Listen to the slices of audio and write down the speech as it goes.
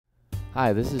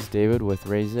Hi, this is David with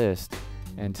Rayzist,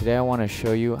 and today I want to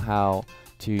show you how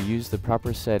to use the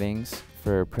proper settings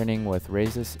for printing with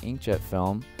Rayzist Inkjet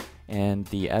Film and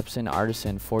the Epson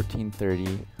Artisan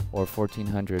 1430 or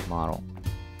 1400 model.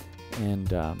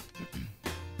 And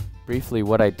briefly,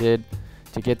 what I did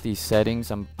to get these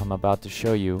settings I'm about to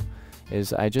show you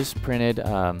is I just printed,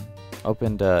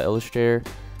 opened Illustrator,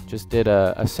 just did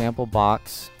a sample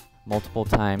box multiple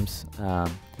times,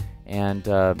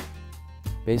 and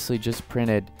basically just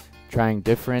printed trying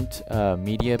different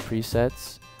media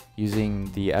presets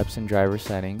using the Epson driver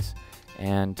settings,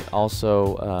 and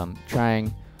also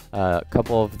trying a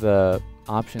couple of the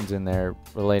options in there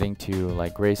relating to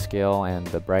like grayscale and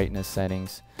the brightness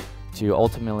settings to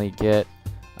ultimately get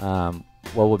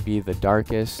what would be the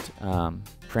darkest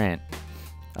print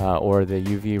or the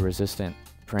UV resistant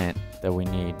print that we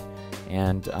need,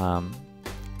 and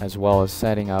as well as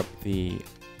setting up the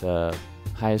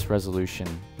highest resolution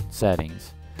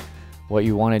settings. What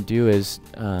you want to do is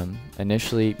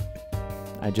initially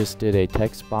I just did a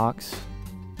text box,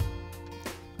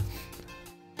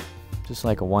 just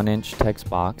like a 1-inch text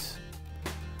box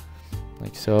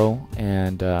like so,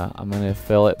 and I'm going to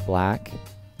fill it black.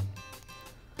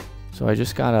 So I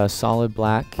just got a solid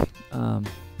black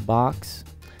box,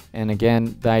 and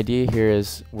again the idea here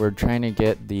is we're trying to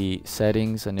get the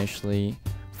settings initially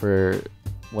for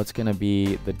what's going to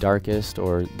be the darkest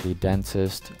or the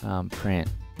densest print.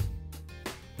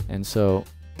 And so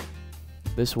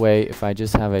this way, if I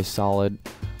just have a solid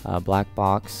black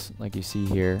box like you see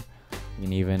here, you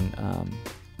can even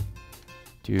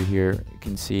do here, you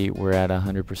can see we're at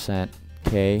 100%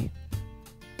 K,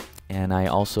 and I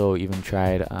also even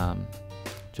tried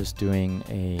just doing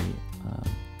a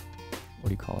what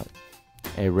do you call it,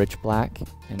 a rich black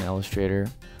in Illustrator,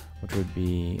 which would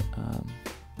be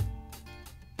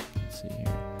see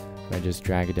here, if I just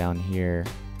drag it down here,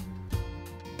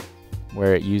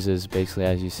 where it uses basically,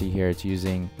 as you see here, it's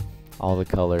using all the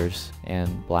colors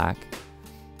and black,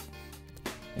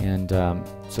 and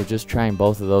so just trying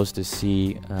both of those to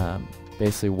see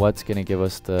basically what's going to give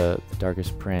us the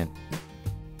darkest print.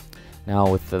 Now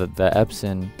with the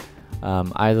Epson,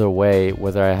 either way,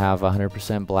 whether I have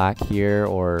 100% black here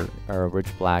or a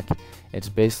rich black, it's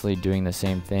basically doing the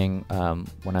same thing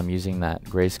when I'm using that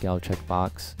grayscale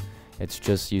checkbox. It's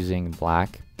just using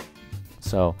black,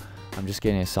 so I'm just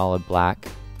getting a solid black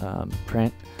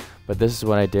print. But this is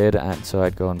what I did, and so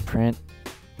I'd go and print,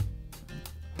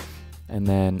 and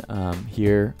then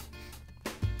here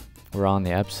we're on the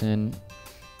Epson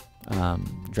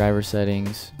driver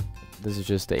settings. This is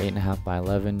just the 8.5 by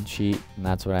 11 sheet, and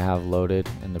that's what I have loaded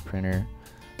in the printer.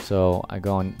 So I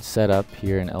go and set up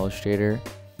here in Illustrator,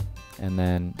 and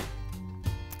then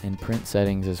in print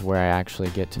settings is where I actually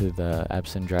get to the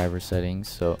Epson driver settings.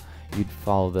 So you'd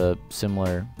follow the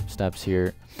similar steps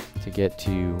here to get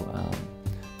to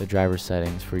the driver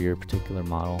settings for your particular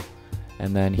model.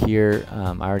 And then here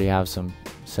I already have some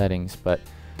settings, but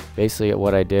basically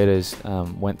what I did is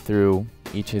went through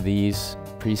each of these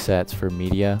presets for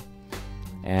media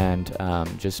and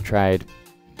just tried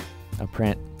a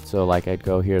print. So like I'd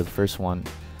go here, the first one,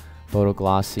 photo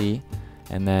glossy,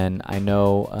 and then I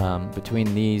know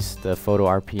between these the photo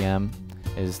RPM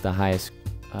is the highest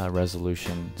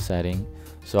resolution setting,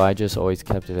 so I just always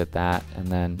kept it at that. And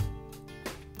then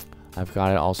I've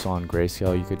got it also on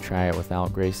grayscale. You could try it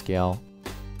without grayscale,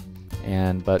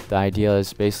 but the idea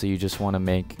is basically you just want to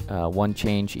make one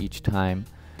change each time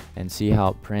and see how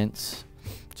it prints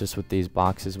just with these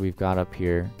boxes we've got up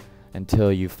here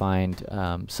until you find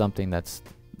something that's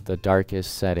the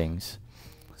darkest settings.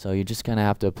 So you just kind of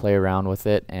have to play around with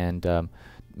it and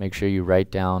make sure you write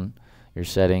down your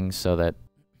settings so that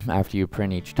after you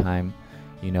print each time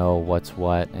you know what's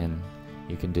what, and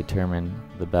you can determine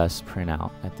the best printout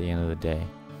at the end of the day.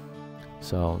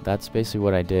 So that's basically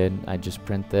what I did. I just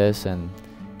print this and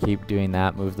keep doing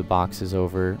that, move the boxes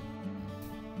over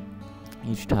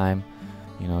each time,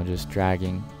 you know, just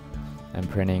dragging and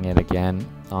printing it again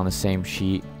on the same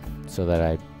sheet so that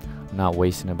I'm not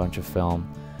wasting a bunch of film,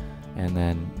 and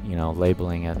then, you know,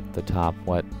 labeling at the top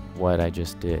what I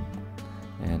just did.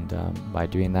 And by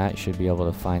doing that, you should be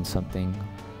able to find something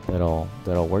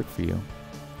that'll work for you.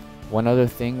 One other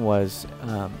thing was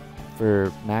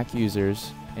for Mac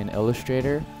users in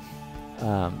Illustrator,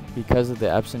 because of the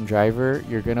Epson driver,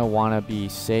 you're gonna want to be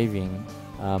saving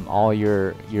all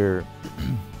your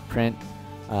print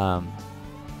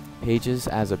pages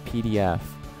as a PDF.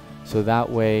 So that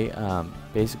way,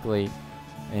 basically,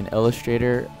 in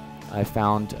Illustrator, I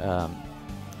found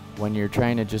when you're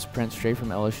trying to just print straight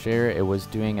from Illustrator, it was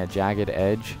doing a jagged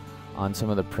edge on some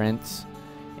of the prints,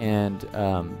 and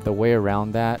the way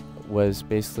around that was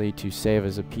basically to save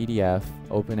as a PDF,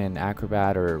 open in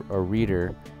Acrobat or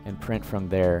Reader, and print from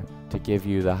there to give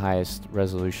you the highest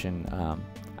resolution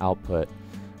output.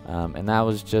 And that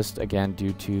was just, again,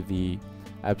 due to the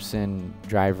Epson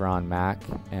driver on Mac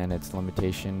and its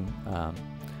limitation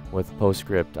with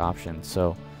PostScript options.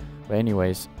 So, but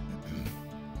anyways,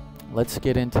 let's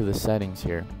get into the settings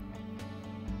here.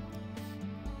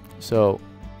 So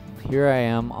here I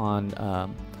am on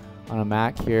a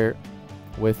Mac here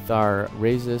with our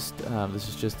Rayzist. This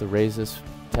is just the Rayzist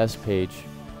test page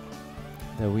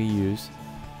that we use.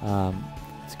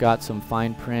 It's got some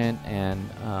fine print and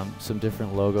some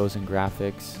different logos and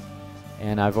graphics,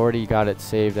 and I've already got it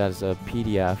saved as a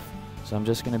PDF. So I'm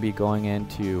just going to be going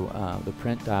into the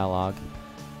print dialog,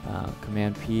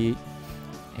 Command P,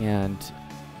 and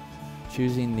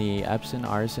choosing the Epson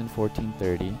Artisan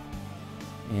 1430,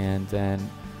 and then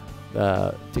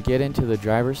to get into the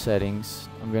driver settings,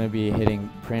 I'm going to be hitting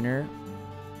printer,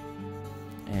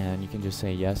 and you can just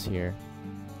say yes here,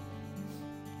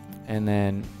 and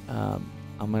then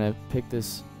I'm going to pick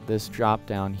this drop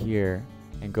down here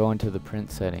and go into the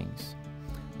print settings.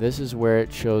 This is where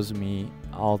it shows me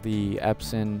all the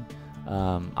Epson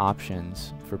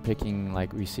options for picking,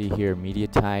 like we see here, media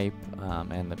type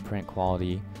and the print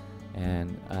quality,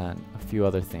 and a few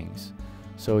other things.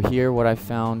 So here what I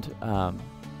found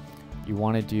you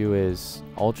want to do is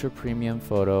ultra premium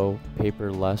photo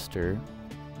paper luster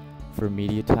for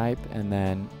media type, and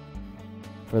then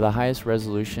for the highest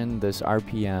resolution, this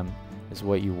RPM is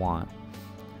what you want.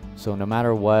 So no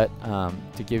matter what,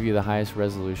 to give you the highest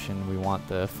resolution, we want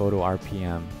the photo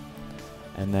RPM.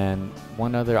 And then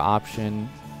one other option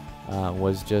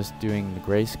was just doing the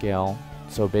grayscale.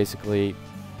 So basically,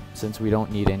 since we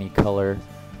don't need any color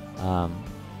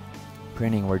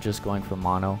printing, we're just going for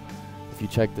mono. If you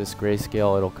check this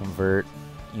grayscale, it'll convert,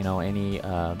 you know, any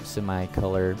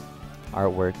semi-color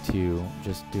artwork to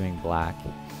just doing black,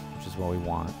 which is what we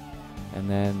want. And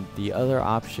then the other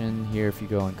option here, if you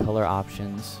go in color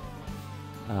options,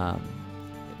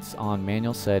 it's on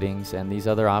manual settings, and these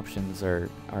other options are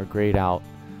grayed out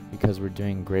because we're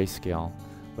doing grayscale.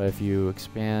 But if you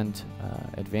expand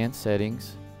advanced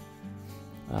settings,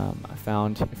 I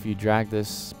found if you drag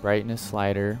this brightness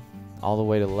slider all the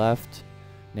way to the left,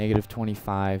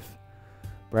 -25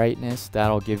 brightness,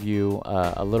 that'll give you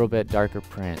a little bit darker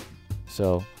print.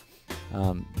 So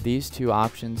these two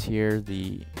options here,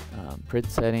 the print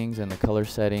settings and the color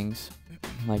settings,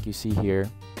 like you see here,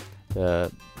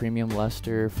 the premium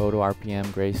luster, photo RPM,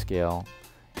 grayscale,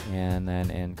 and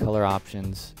then in color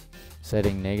options,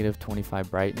 setting -25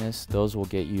 brightness, those will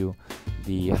get you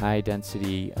the high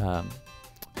density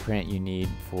print you need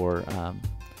for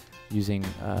using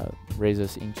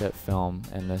Rayzist Inkjet Film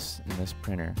in this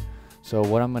printer. So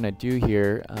what I'm going to do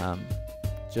here,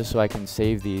 just so I can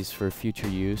save these for future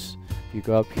use, if you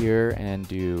go up here and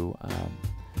do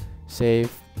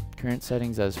save current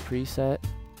settings as preset,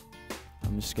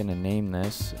 I'm just going to name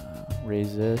this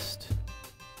Rayzist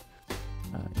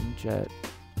Inkjet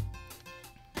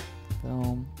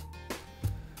Film.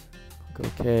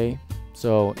 Click OK.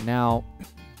 So now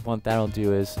what that'll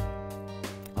do is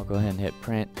I'll go ahead and hit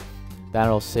print.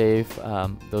 That'll save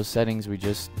those settings we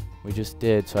just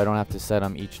did, so I don't have to set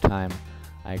them each time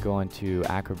I go into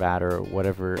Acrobat or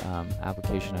whatever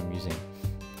application I'm using.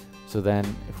 So then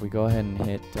if we go ahead and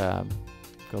hit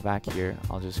go back here,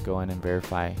 I'll just go in and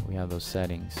verify we have those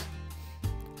settings.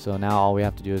 So now all we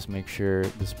have to do is make sure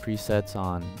this preset's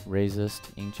on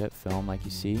Rayzist Inkjet Film, like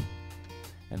you see,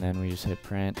 and then we just hit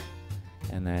print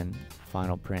and then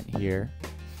final print here.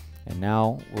 And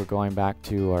now we're going back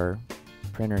to our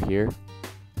printer here.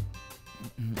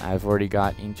 I've already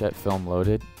got Inkjet Film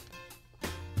loaded,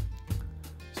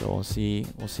 so we'll see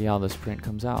how this print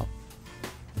comes out.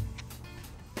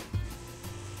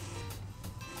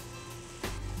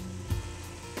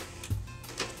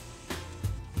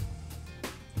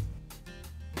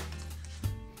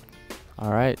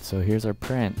 Alright, so here's our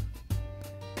print,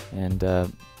 and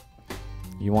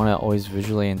you want to always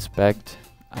visually inspect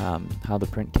how the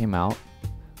print came out.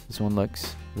 This one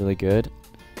looks really good.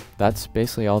 That's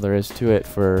basically all there is to it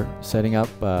for setting up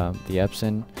the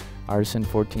Epson Artisan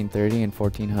 1430 and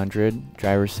 1400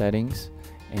 driver settings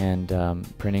and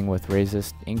printing with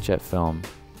Rayzist Inkjet Film.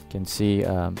 You can see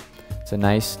it's a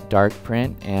nice dark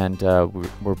print, and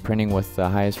we're printing with the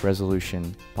highest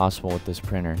resolution possible with this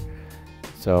printer.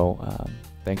 So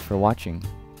thanks for watching.